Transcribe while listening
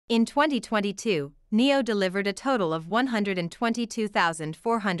In 2022, NIO delivered a total of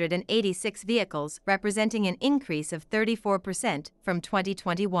 122,486 vehicles, representing an increase of 34% from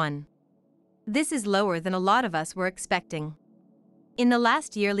 2021. This is lower than a lot of us were expecting. In the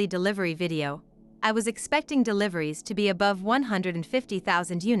last yearly delivery video, I was expecting deliveries to be above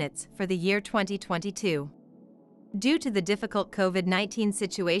 150,000 units for the year 2022. Due to the difficult COVID-19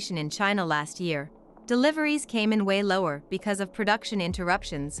 situation in China last year, deliveries came in way lower because of production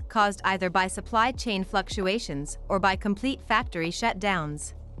interruptions caused either by supply chain fluctuations or by complete factory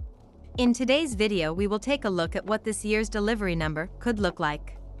shutdowns. In today's video, we will take a look at what this year's delivery number could look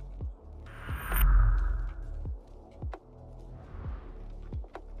like.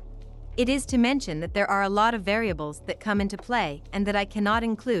 It is to mention that there are a lot of variables that come into play and that I cannot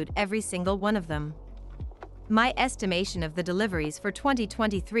include every single one of them. My estimation of the deliveries for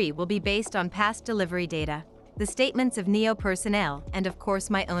 2023 will be based on past delivery data, the statements of NIO personnel, and of course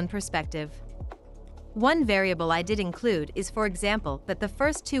my own perspective. One variable I did include is, for example, that the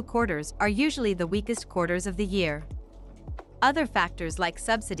first 2 quarters are usually the weakest quarters of the year. Other factors like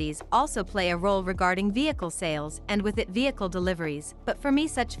subsidies also play a role regarding vehicle sales and with it vehicle deliveries, but for me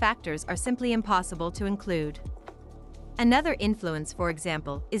such factors are simply impossible to include. Another influence, for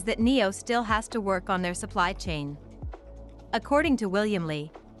example, is that NIO still has to work on their supply chain. According to William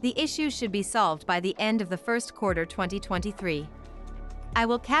Lee, the issues should be solved by the end of the first quarter 2023. I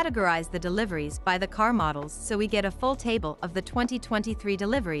will categorize the deliveries by the car models so we get a full table of the 2023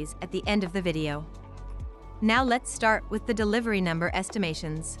 deliveries at the end of the video. Now let's start with the delivery number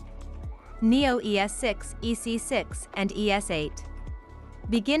estimations. NIO ES6, EC6, and ES8.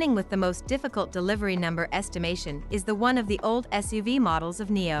 Beginning with the most difficult delivery number estimation is the one of the old SUV models of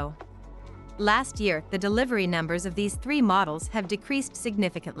NIO. Last year, the delivery numbers of these 3 models have decreased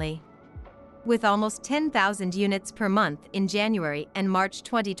significantly. With almost 10,000 units per month in January and March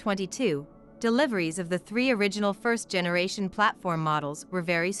 2022, deliveries of the 3 original first-generation platform models were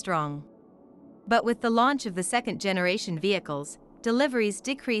very strong. But with the launch of the second-generation vehicles, deliveries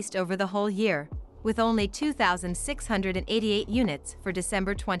decreased over the whole year, with only 2,688 units for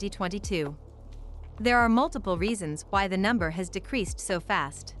December 2022. There are multiple reasons why the number has decreased so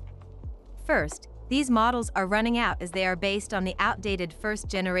fast. First, these models are running out as they are based on the outdated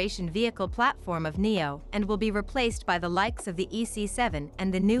first-generation vehicle platform of NIO and will be replaced by the likes of the EC7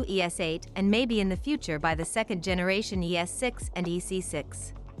 and the new ES8 and maybe in the future by the second-generation ES6 and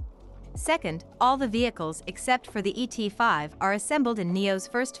EC6. Second, all the vehicles except for the ET5 are assembled in NIO's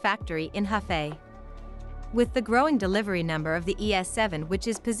first factory in Hefei. With the growing delivery number of the ES7, which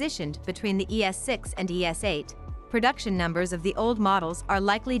is positioned between the ES6 and ES8, production numbers of the old models are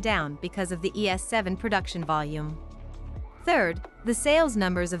likely down because of the ES7 production volume. Third, the sales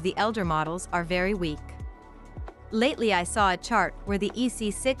numbers of the elder models are very weak. Lately I saw a chart where the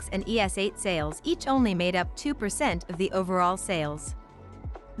EC6 and ES8 sales each only made up 2% of the overall sales.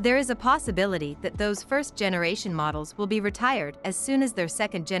 There is a possibility that those first-generation models will be retired as soon as their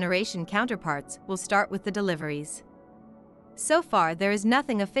second-generation counterparts will start with the deliveries. So far there is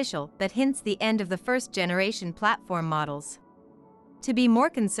nothing official that hints the end of the first-generation platform models. To be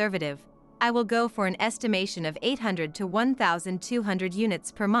more conservative, I will go for an estimation of 800 to 1,200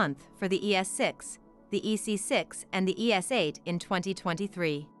 units per month for the ES6, the EC6 and the ES8 in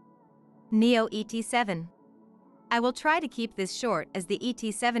 2023. NIO ET7. I will try to keep this short as the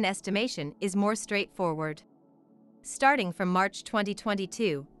ET7 estimation is more straightforward. Starting from March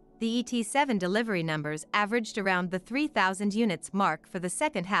 2022, the ET7 delivery numbers averaged around the 3,000 units mark for the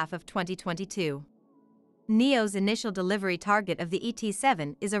second half of 2022. NIO's initial delivery target of the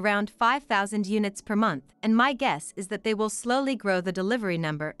ET7 is around 5,000 units per month, and my guess is that they will slowly grow the delivery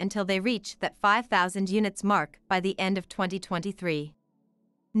number until they reach that 5,000 units mark by the end of 2023.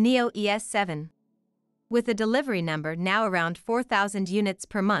 NIO ES7. With a delivery number now around 4,000 units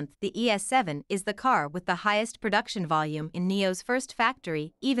per month, the ES7 is the car with the highest production volume in NIO's first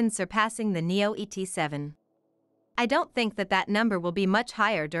factory, even surpassing the NIO ET7. I don't think that number will be much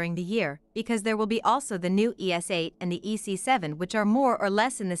higher during the year, because there will be also the new ES8 and the EC7, which are more or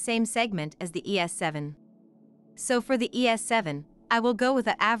less in the same segment as the ES7. So for the ES7, I will go with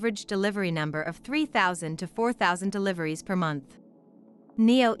an average delivery number of 3,000 to 4,000 deliveries per month.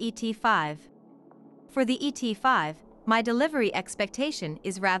 NIO ET5. For the ET5, my delivery expectation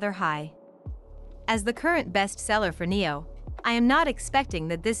is rather high. As the current best seller for NIO, I am not expecting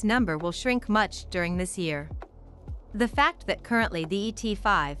that this number will shrink much during this year. The fact that currently the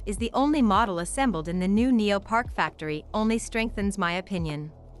ET5 is the only model assembled in the new NIO Park factory only strengthens my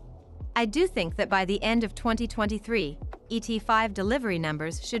opinion. I do think that by the end of 2023, ET5 delivery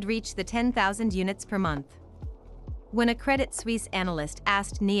numbers should reach the 10,000 units per month. When a Credit Suisse analyst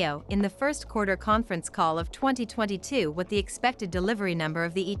asked NIO in the first quarter conference call of 2022 what the expected delivery number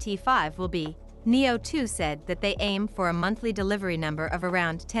of the ET5 will be, NIO too said that they aim for a monthly delivery number of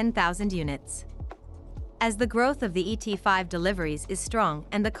around 10,000 units. As the growth of the ET5 deliveries is strong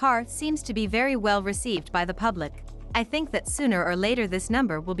and the car seems to be very well received by the public, I think that sooner or later this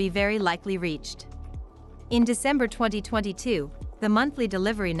number will be very likely reached. In December 2022, the monthly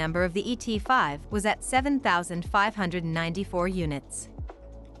delivery number of the ET5 was at 7,594 units.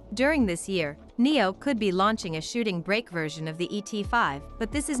 During this year, NIO could be launching a shooting brake version of the ET5,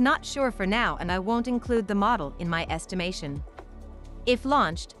 but this is not sure for now and I won't include the model in my estimation. If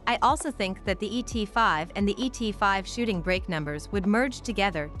launched, I also think that the ET5 and the ET5 shooting brake numbers would merge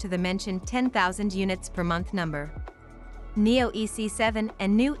together to the mentioned 10,000 units per month number. NIO EC7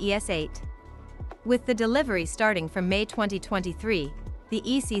 and new ES8. With the delivery starting from May 2023, the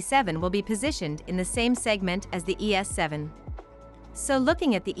EC7 will be positioned in the same segment as the ES7. So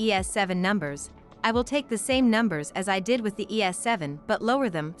looking at the ES7 numbers, I will take the same numbers as I did with the ES7 but lower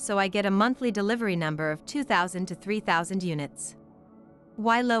them so I get a monthly delivery number of 2,000 to 3,000 units.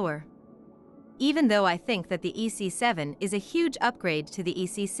 Why lower? Even though I think that the EC7 is a huge upgrade to the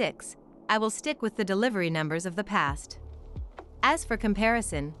EC6, I will stick with the delivery numbers of the past. As for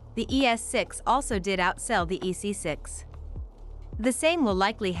comparison, the ES6 also did outsell the EC6. The same will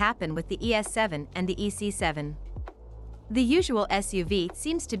likely happen with the ES7 and the EC7. The usual SUV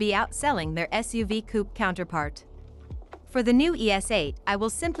seems to be outselling their SUV coupe counterpart. For the new ES8, I will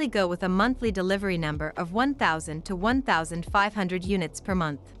simply go with a monthly delivery number of 1,000 to 1,500 units per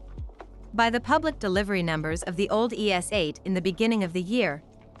month. By the public delivery numbers of the old ES8 in the beginning of the year,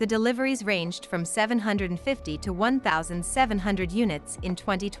 the deliveries ranged from 750 to 1,700 units in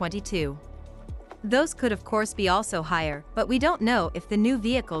 2022. Those could of course be also higher, but we don't know if the new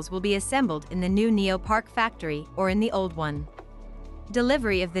vehicles will be assembled in the new NIO Park factory or in the old one.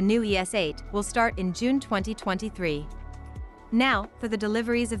 Delivery of the new ES8 will start in June 2023. Now, for the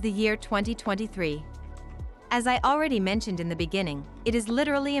deliveries of the year 2023. As I already mentioned in the beginning, it is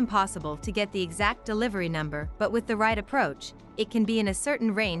literally impossible to get the exact delivery number, but with the right approach, it can be in a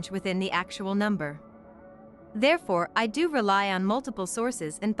certain range within the actual number. Therefore, I do rely on multiple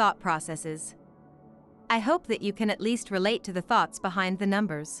sources and thought processes. I hope that you can at least relate to the thoughts behind the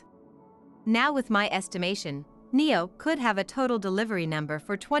numbers. Now with my estimation, NIO could have a total delivery number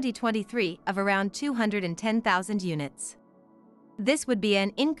for 2023 of around 210,000 units. This would be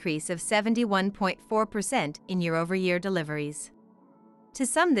an increase of 71.4% in year-over-year deliveries. To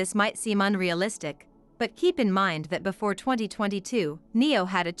some this might seem unrealistic, but keep in mind that before 2022, NIO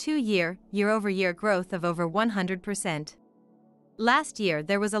had a 2-year, year-over-year growth of over 100%. Last year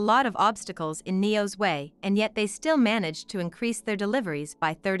there was a lot of obstacles in NIO's way, and yet they still managed to increase their deliveries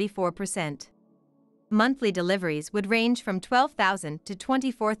by 34%. Monthly deliveries would range from 12,000 to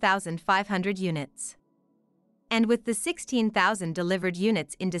 24,500 units. And with the 16,000 delivered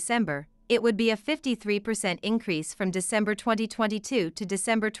units in December, it would be a 53% increase from December 2022 to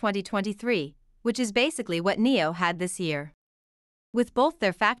December 2023, which is basically what NIO had this year. With both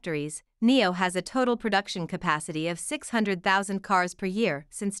their factories, NIO has a total production capacity of 600,000 cars per year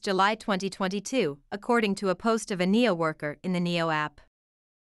since July 2022, according to a post of a NIO worker in the NIO app.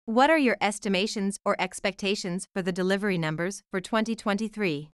 What are your estimations or expectations for the delivery numbers for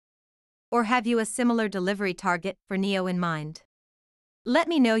 2023? Or have you a similar delivery target for NIO in mind? Let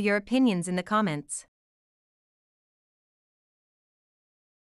me know your opinions in the comments.